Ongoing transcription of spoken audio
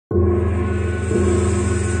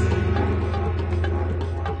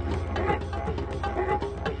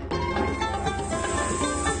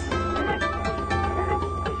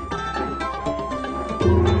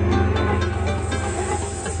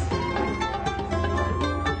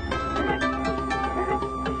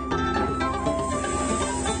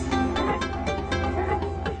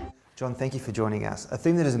John, thank you for joining us. A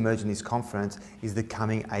theme that has emerged in this conference is the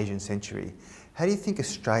coming Asian century. How do you think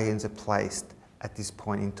Australians are placed at this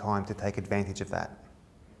point in time to take advantage of that?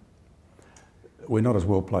 We're not as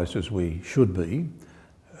well placed as we should be.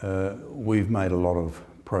 We've made a lot of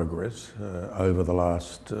progress over the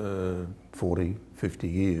last 40, 50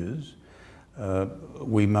 years.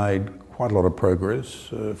 We made quite a lot of progress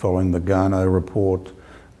following the Garnaut report,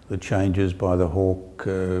 the changes by the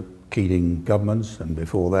Hawke-Keating governments, and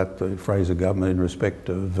before that the Fraser government in respect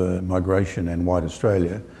of migration and white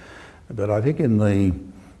Australia. But I think in the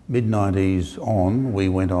mid-90s on, we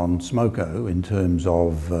went on smoko in terms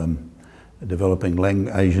of developing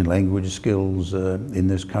Asian language skills in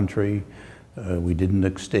this country. We didn't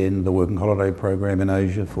extend the working holiday program in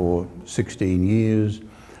Asia for 16 years.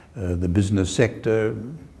 The business sector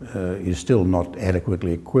is still not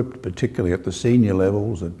adequately equipped, particularly at the senior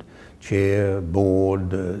levels, at chair,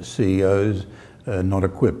 board, CEOs, not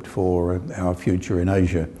equipped for our future in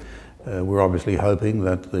Asia. We're obviously hoping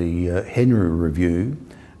that the Henry Review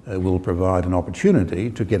will provide an opportunity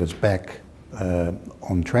to get us back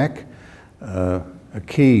on track. A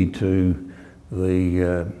key to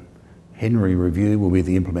the Henry Review will be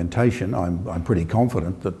the implementation. I'm pretty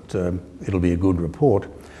confident that it'll be a good report,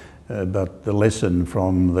 but the lesson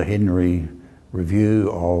from the Henry Review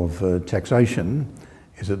of taxation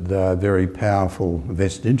is that there are very powerful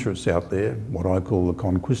vested interests out there, what I call the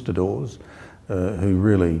conquistadors, who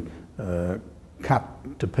really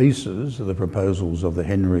cut to pieces the proposals of the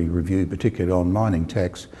Henry Review, particularly on mining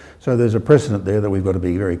tax. So there's a precedent there that we've got to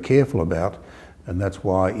be very careful about, and that's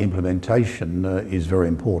why implementation is very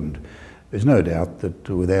important. There's no doubt that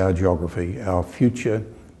with our geography, our future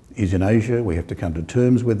is in Asia. We have to come to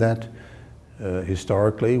terms with that.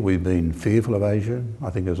 Historically, we've been fearful of Asia.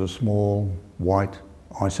 I think as a small, white,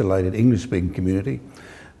 isolated English-speaking community,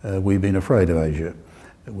 we've been afraid of Asia.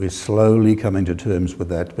 We're slowly coming to terms with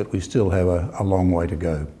that, but we still have a long way to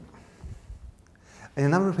go. And a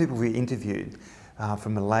number of people we interviewed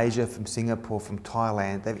from Malaysia, from Singapore, from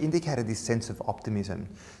Thailand, they've indicated this sense of optimism.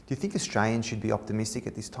 Do you think Australians should be optimistic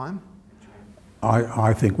at this time?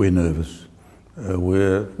 I think we're nervous.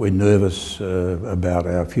 We're nervous about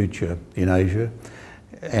our future in Asia,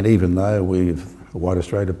 and even though the White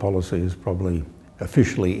Australia policy has probably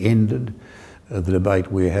officially ended, the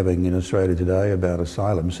debate we're having in Australia today about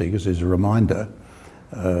asylum seekers is a reminder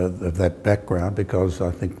of that background, because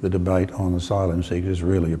I think the debate on asylum seekers is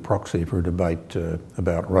really a proxy for a debate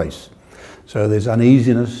about race. So there's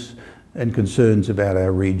uneasiness and concerns about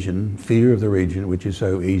our region, fear of the region, which is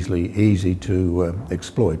so easy to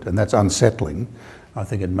exploit, and that's unsettling. I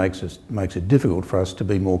think it makes it difficult for us to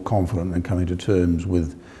be more confident in coming to terms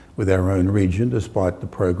with our own region, despite the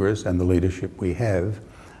progress and the leadership we have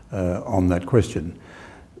on that question.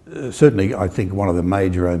 Certainly, I think one of the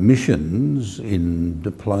major omissions in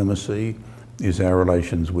diplomacy is our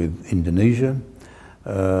relations with Indonesia.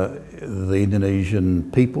 The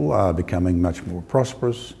Indonesian people are becoming much more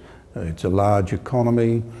prosperous. It's a large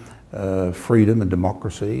economy. Freedom and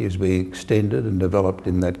democracy is being extended and developed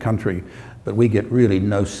in that country, but we get really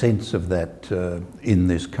no sense of that in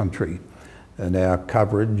this country. And our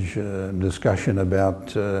coverage and discussion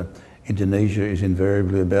about Indonesia is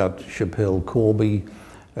invariably about Schapelle Corby,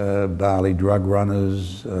 Bali drug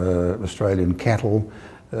runners, Australian cattle.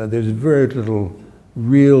 There's very little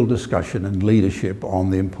real discussion and leadership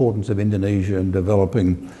on the importance of Indonesia and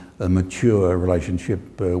developing a mature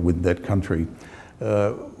relationship with that country.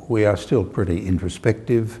 We are still pretty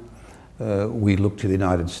introspective. We look to the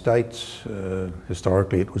United States.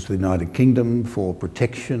 Historically, it was the United Kingdom for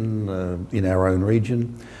protection in our own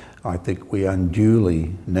region. I think we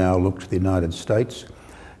unduly now look to the United States.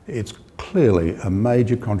 It's clearly a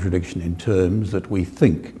major contradiction in terms that we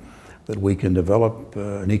think that we can develop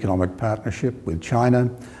an economic partnership with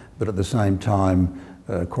China, but at the same time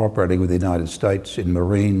cooperating with the United States in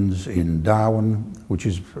Marines in Darwin, which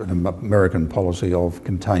is an American policy of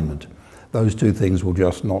containment. Those two things will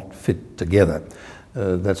just not fit together.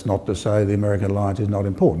 That's not to say the American alliance is not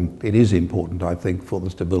important. It is important, I think, for the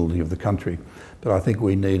stability of the country. But I think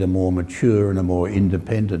we need a more mature and a more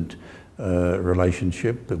independent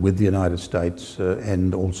relationship with the United States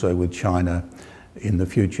and also with China in the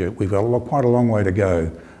future. We've got quite a long way to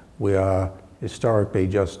go. We are historically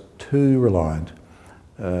just too reliant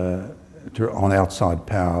on outside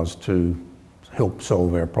powers to help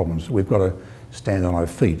solve our problems. We've got to stand on our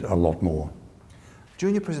feet a lot more.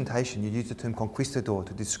 During your presentation, you used the term conquistador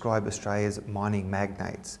to describe Australia's mining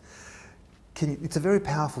magnates. It's a very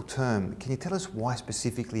powerful term. Can you tell us why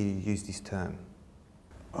specifically you use this term?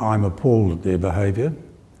 I'm appalled at their behaviour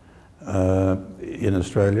in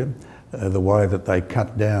Australia. the way that they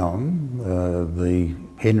cut down the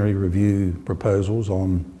Henry Review proposals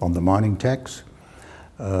on the mining tax,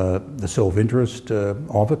 the self-interest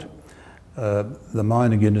of it. The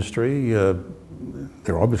mining industry,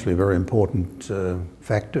 they're obviously a very important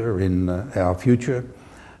factor in our future.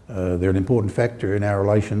 They're an important factor in our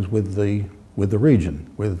relations with the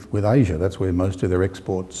region, with Asia. That's where most of their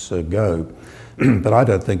exports go. But I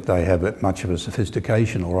don't think they have much of a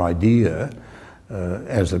sophistication or idea,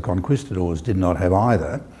 as the conquistadors did not have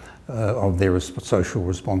either, of their social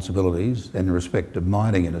responsibilities in respect of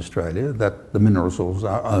mining in Australia, that the mineral resources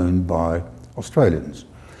are owned by Australians.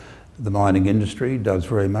 The mining industry does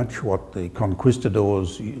very much what the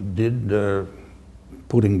conquistadors did,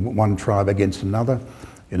 putting one tribe against another.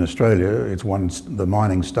 In Australia, it's the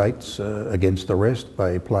mining states against the rest.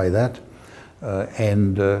 They play that.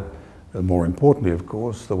 More importantly, of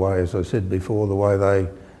course, the way, as I said before, the way they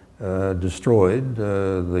destroyed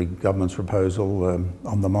the government's proposal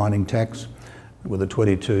on the mining tax with a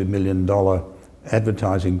 $22 million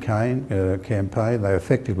advertising campaign. They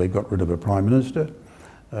effectively got rid of a Prime Minister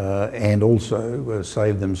and also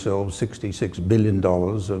saved themselves $66 billion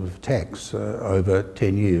of tax over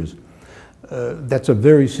 10 years. That's a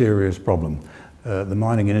very serious problem. The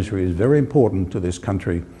mining industry is very important to this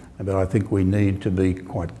country, but I think we need to be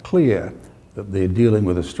quite clear that they're dealing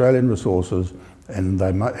with Australian resources, and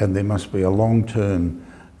there must be a long-term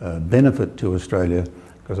benefit to Australia,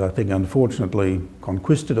 because I think unfortunately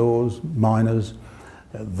conquistadors, miners,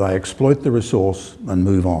 they exploit the resource and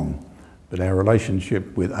move on. But our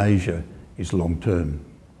relationship with Asia is long-term.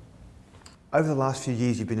 Over the last few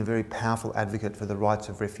years, you've been a very powerful advocate for the rights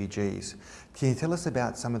of refugees. Can you tell us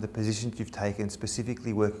about some of the positions you've taken,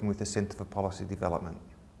 specifically working with the Centre for Policy Development?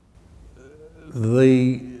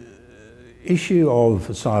 The issue of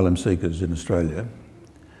asylum seekers in Australia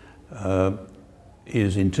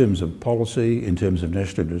is, in terms of policy, in terms of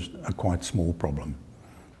national interest, a quite small problem.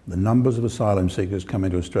 The numbers of asylum seekers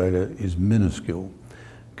coming to Australia is minuscule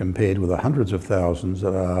compared with the hundreds of thousands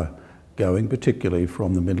that are going, particularly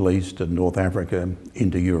from the Middle East and North Africa,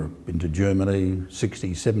 into Europe, into Germany,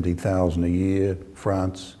 60, 70,000 a year,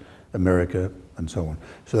 France, America, and so on.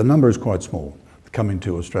 So the number is quite small coming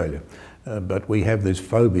to Australia. But we have this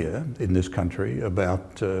phobia in this country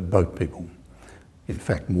about boat people. In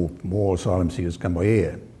fact, more asylum seekers come by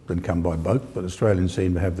air than come by boat, but Australians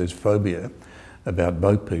seem to have this phobia about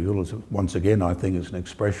boat people. Once again, I think it's an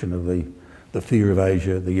expression of the fear of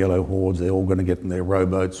Asia, the yellow hordes. They're all going to get in their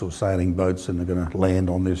rowboats or sailing boats and they're going to land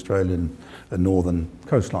on the Australian northern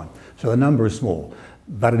coastline. So the number is small,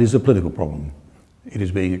 but it is a political problem. It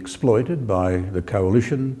is being exploited by the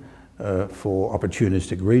coalition for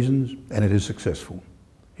opportunistic reasons, and it is successful.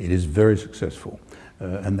 It is very successful,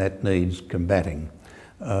 and that needs combating.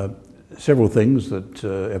 Several things that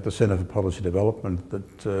at the Centre for Policy Development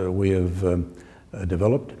that we have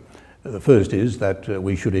developed. The first is that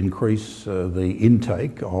we should increase the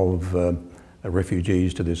intake of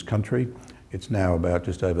refugees to this country. It's now about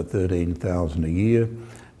just over 13,000 a year.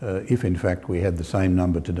 If in fact we had the same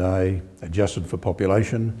number today, adjusted for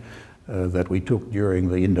population, that we took during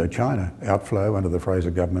the Indochina outflow under the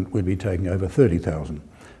Fraser government, we'd be taking over 30,000.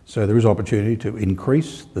 So there is opportunity to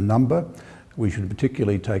increase the number. We should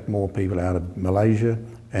particularly take more people out of Malaysia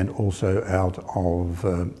and also out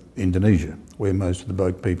of Indonesia, where most of the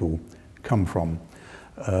boat people come from.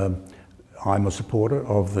 I'm a supporter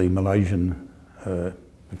of the Malaysian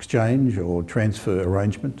exchange or transfer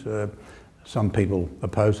arrangement. Some people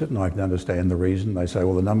oppose it, and I can understand the reason. They say,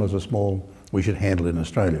 well, the numbers are small, we should handle it in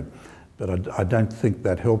Australia. But I don't think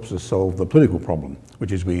that helps us solve the political problem,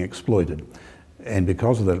 which is being exploited. And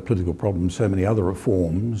because of that political problem, so many other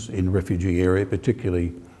reforms in the refugee area,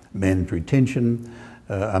 particularly mandatory detention,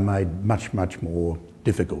 are made much, much more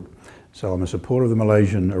difficult. So I'm a supporter of the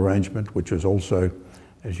Malaysian arrangement, which is also,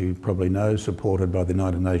 as you probably know, supported by the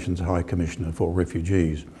United Nations High Commissioner for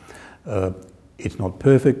Refugees. It's not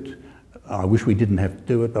perfect. I wish we didn't have to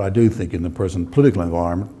do it, but I do think in the present political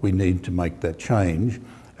environment, we need to make that change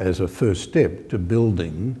as a first step to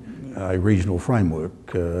building a regional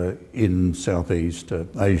framework in Southeast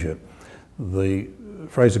Asia. The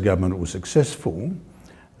Fraser government was successful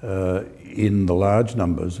in the large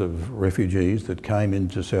numbers of refugees that came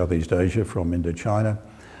into Southeast Asia from Indochina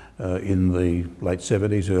in the late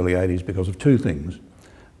 70s, early 80s because of two things.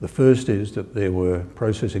 The first is that there were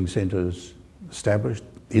processing centres established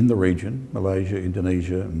in the region, Malaysia,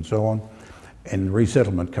 Indonesia and so on, and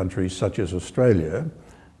resettlement countries such as Australia,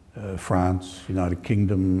 France, United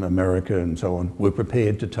Kingdom, America and so on, were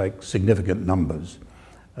prepared to take significant numbers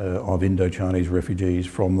of Indo-Chinese refugees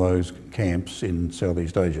from those camps in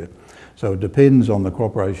Southeast Asia. So it depends on the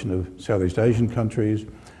cooperation of Southeast Asian countries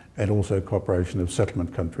and also cooperation of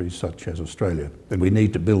settlement countries such as Australia. And we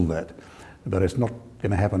need to build that, but it's not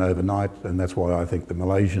going to happen overnight, and that's why I think the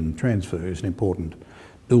Malaysian transfer is an important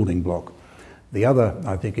building block. The other,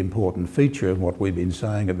 I think, important feature of what we've been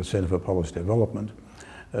saying at the Centre for Policy Development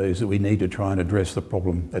is that we need to try and address the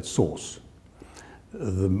problem at source.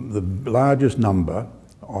 The largest number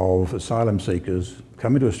of asylum seekers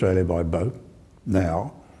coming to Australia by boat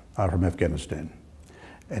now are from Afghanistan.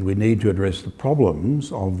 And we need to address the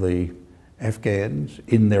problems of the Afghans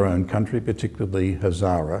in their own country, particularly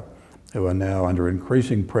Hazara, who are now under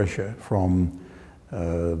increasing pressure from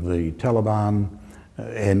the Taliban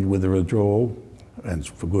and with the withdrawal, and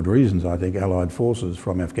for good reasons I think, Allied forces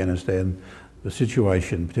from Afghanistan. The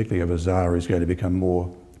situation, particularly of Hazara, is going to become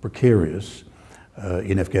more precarious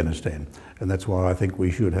in Afghanistan. And that's why I think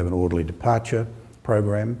we should have an orderly departure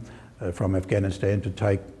program from Afghanistan to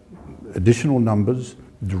take additional numbers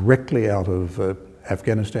directly out of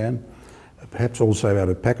Afghanistan, perhaps also out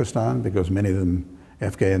of Pakistan, because many of them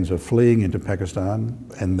Afghans are fleeing into Pakistan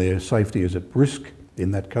and their safety is at risk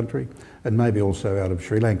in that country, and maybe also out of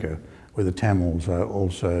Sri Lanka, where the Tamils are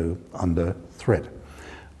also under threat.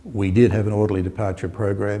 We did have an orderly departure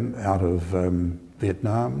program out of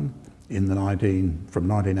Vietnam from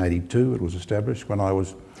 1982. It was established when I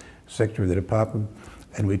was Secretary of the Department,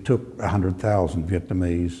 and we took 100,000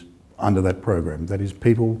 Vietnamese under that program. That is,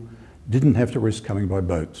 people didn't have to risk coming by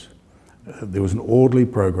boats. There was an orderly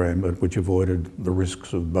program which avoided the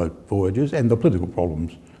risks of boat voyages and the political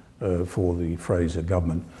problems for the Fraser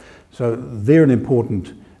government. So they're an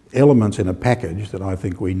important elements in a package that I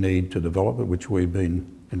think we need to develop, which we've been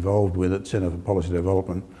involved with at Centre for Policy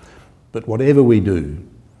Development. But whatever we do,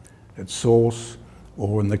 at source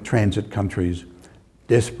or in the transit countries,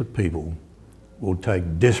 desperate people will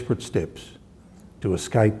take desperate steps to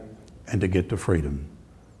escape and to get to freedom.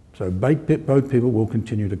 So boat people will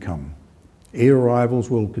continue to come. Air arrivals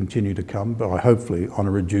will continue to come, but hopefully on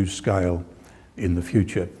a reduced scale in the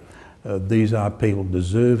future. These are people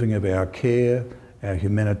deserving of our care, our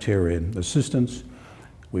humanitarian assistance.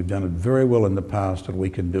 We've done it very well in the past and we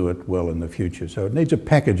can do it well in the future. So it needs a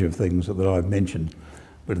package of things that I've mentioned.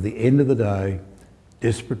 But at the end of the day,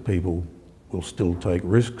 desperate people will still take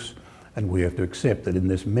risks, and we have to accept that in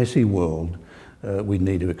this messy world, we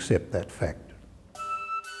need to accept that fact.